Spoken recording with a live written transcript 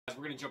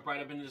we're going to jump right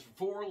up into this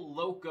 4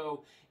 Loko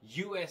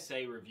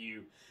USA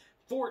review.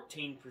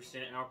 14%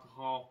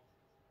 alcohol.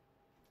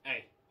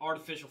 Hey,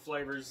 artificial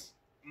flavors,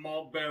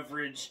 malt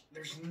beverage.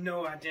 There's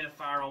no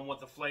identifier on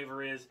what the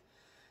flavor is.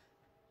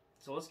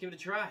 So let's give it a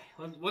try.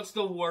 What's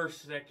the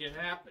worst that can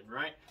happen,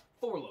 right?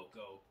 4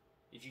 Loko.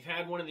 If you've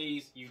had one of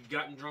these, you've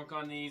gotten drunk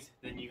on these,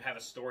 then you have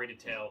a story to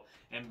tell.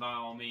 And by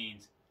all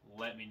means,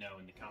 let me know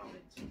in the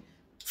comments.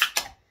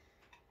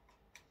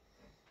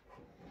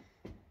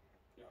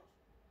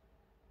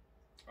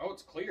 Oh,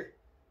 it's clear.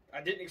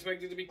 I didn't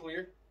expect it to be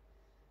clear.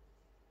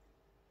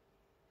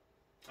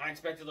 I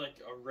expected like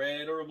a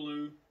red or a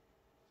blue.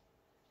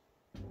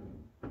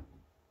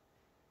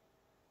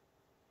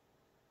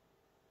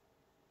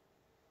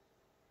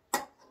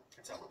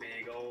 That's a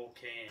big old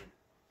can.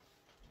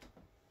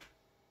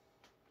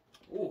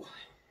 Ooh.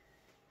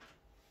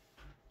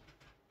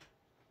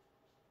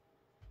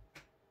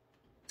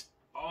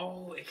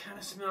 Oh, it kind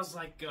of smells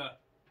like a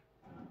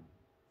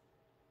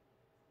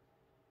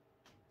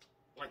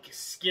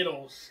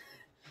Skittles.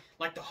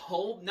 Like the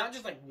whole, not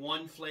just like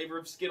one flavor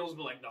of Skittles,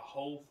 but like the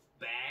whole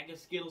bag of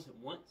Skittles at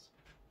once.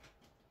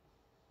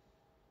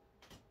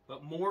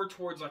 But more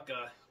towards like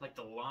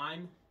the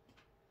lime.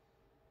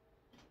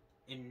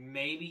 And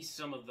maybe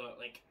some of the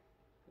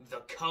the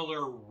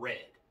color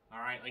red.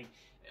 Alright? Like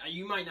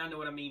you might not know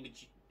what I mean, but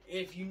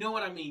if you know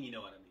what I mean, you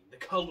know what I mean. The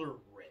color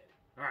red.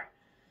 Alright.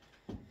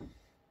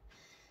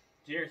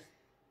 Cheers.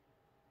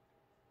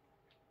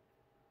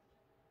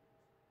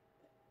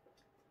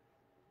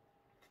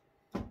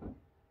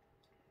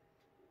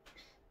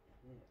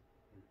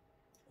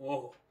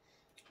 Whoa.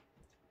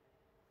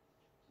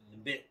 A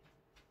bit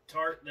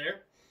tart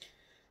there.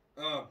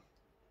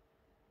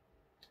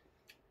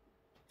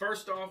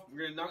 First off, we're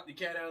going to knock the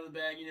cat out of the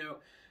bag, you know,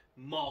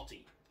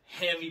 malty.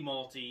 Heavy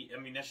malty.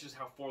 I mean, that's just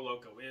how 4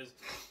 Loko is.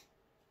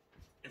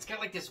 It's got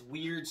like this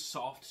weird,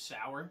 soft,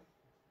 sour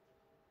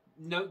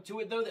note to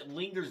it, though, that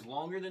lingers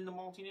longer than the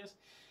maltiness.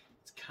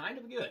 It's kind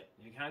of good.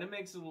 It kind of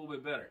makes it a little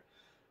bit better.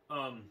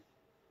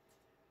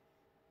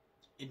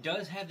 It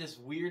does have this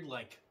weird,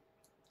 like,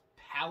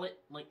 palate,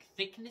 like,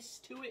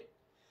 thickness to it.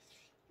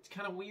 It's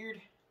kind of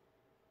weird.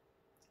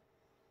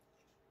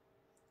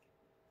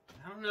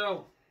 I don't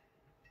know.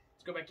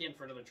 Let's go back in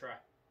for another try.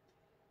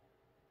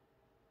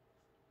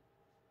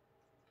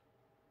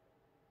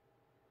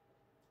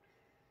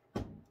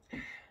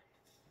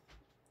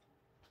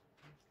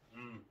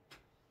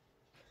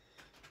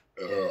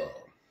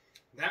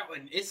 That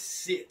one, it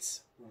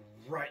sits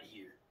right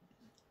here.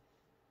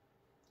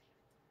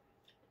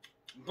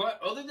 But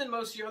other than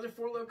most of your other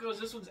 4 Lokos,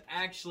 this one's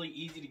actually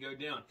easy to go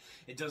down.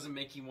 It doesn't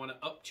make you want to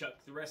upchuck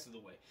the rest of the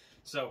way.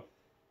 So,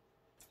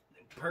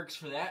 perks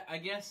for that, I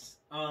guess.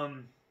 But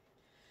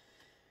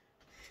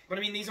I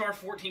mean, these are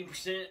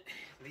 14%.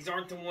 These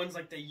aren't the ones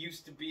like they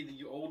used to be.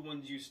 The old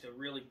ones used to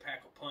really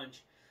pack a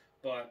punch.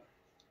 But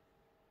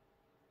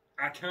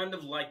I kind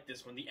of like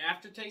this one. The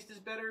aftertaste is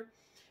better.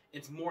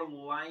 It's more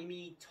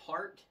limey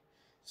tart.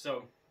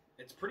 So,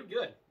 it's pretty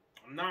good.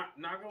 I'm not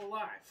going to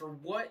lie. For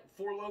what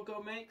 4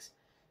 Loko makes,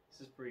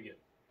 this is pretty good.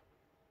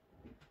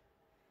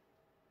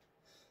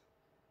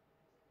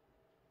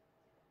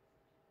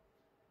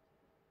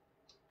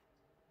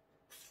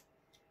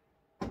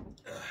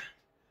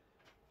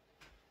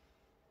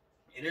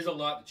 It is a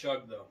lot to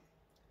chug, though.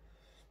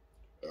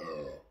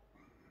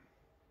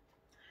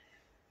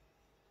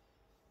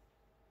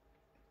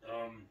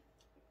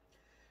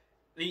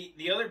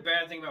 The other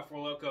bad thing about 4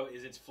 Loko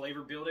is its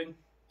flavor building.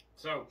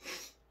 So,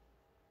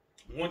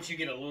 once you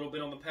get a little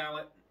bit on the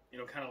palate,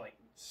 it'll kind of like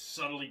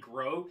subtly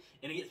grow,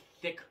 and it gets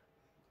thicker.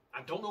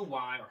 I don't know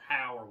why or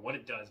how or what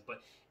it does,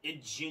 but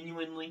it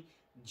genuinely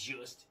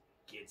just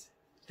gets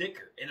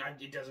thicker, and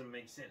it doesn't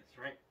make sense,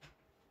 right?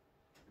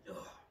 Ugh.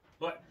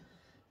 But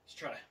let's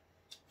try to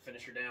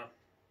finish her down.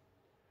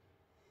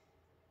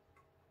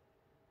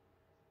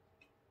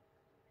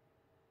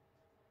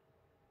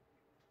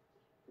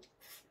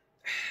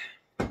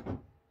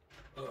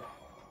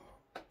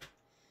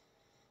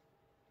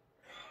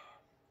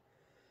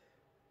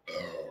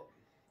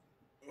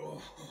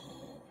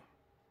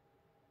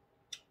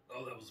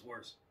 Oh, that was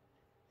worse.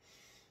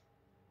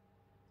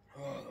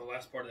 Oh, the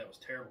last part of that was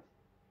terrible.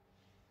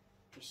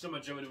 There's so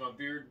much of it in my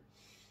beard.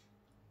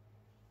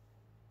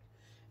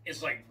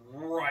 It's like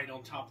right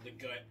on top of the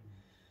gut.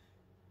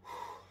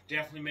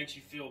 Definitely makes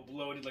you feel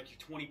bloated, like you're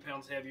 20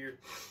 pounds heavier.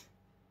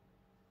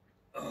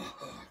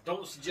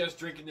 Don't suggest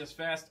drinking this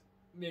fast.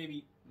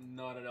 Maybe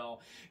not at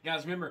all.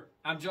 Guys, remember,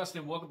 I'm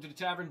Justin. Welcome to the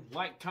tavern.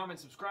 Like, comment,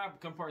 subscribe.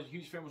 Become part of the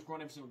huge family. We're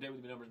growing every single day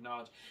with the numbers of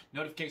knowledge.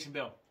 Notification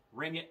bell.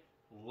 Ring it.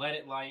 Let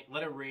it light.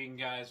 Let it ring,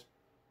 guys.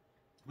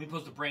 We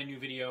post a brand new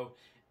video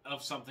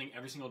of something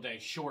every single day.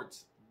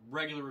 Shorts,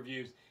 regular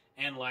reviews,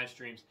 and live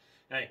streams.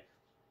 Hey,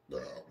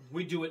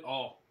 we do it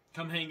all.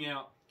 Come hang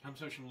out. Come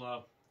show some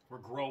love. We're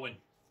growing.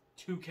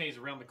 2K's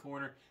around the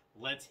corner.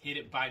 Let's hit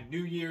it by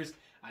New Year's.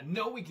 I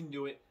know we can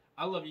do it.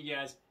 I love you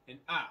guys, and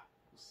I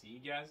will see you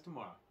guys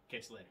tomorrow.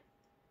 Catch you later.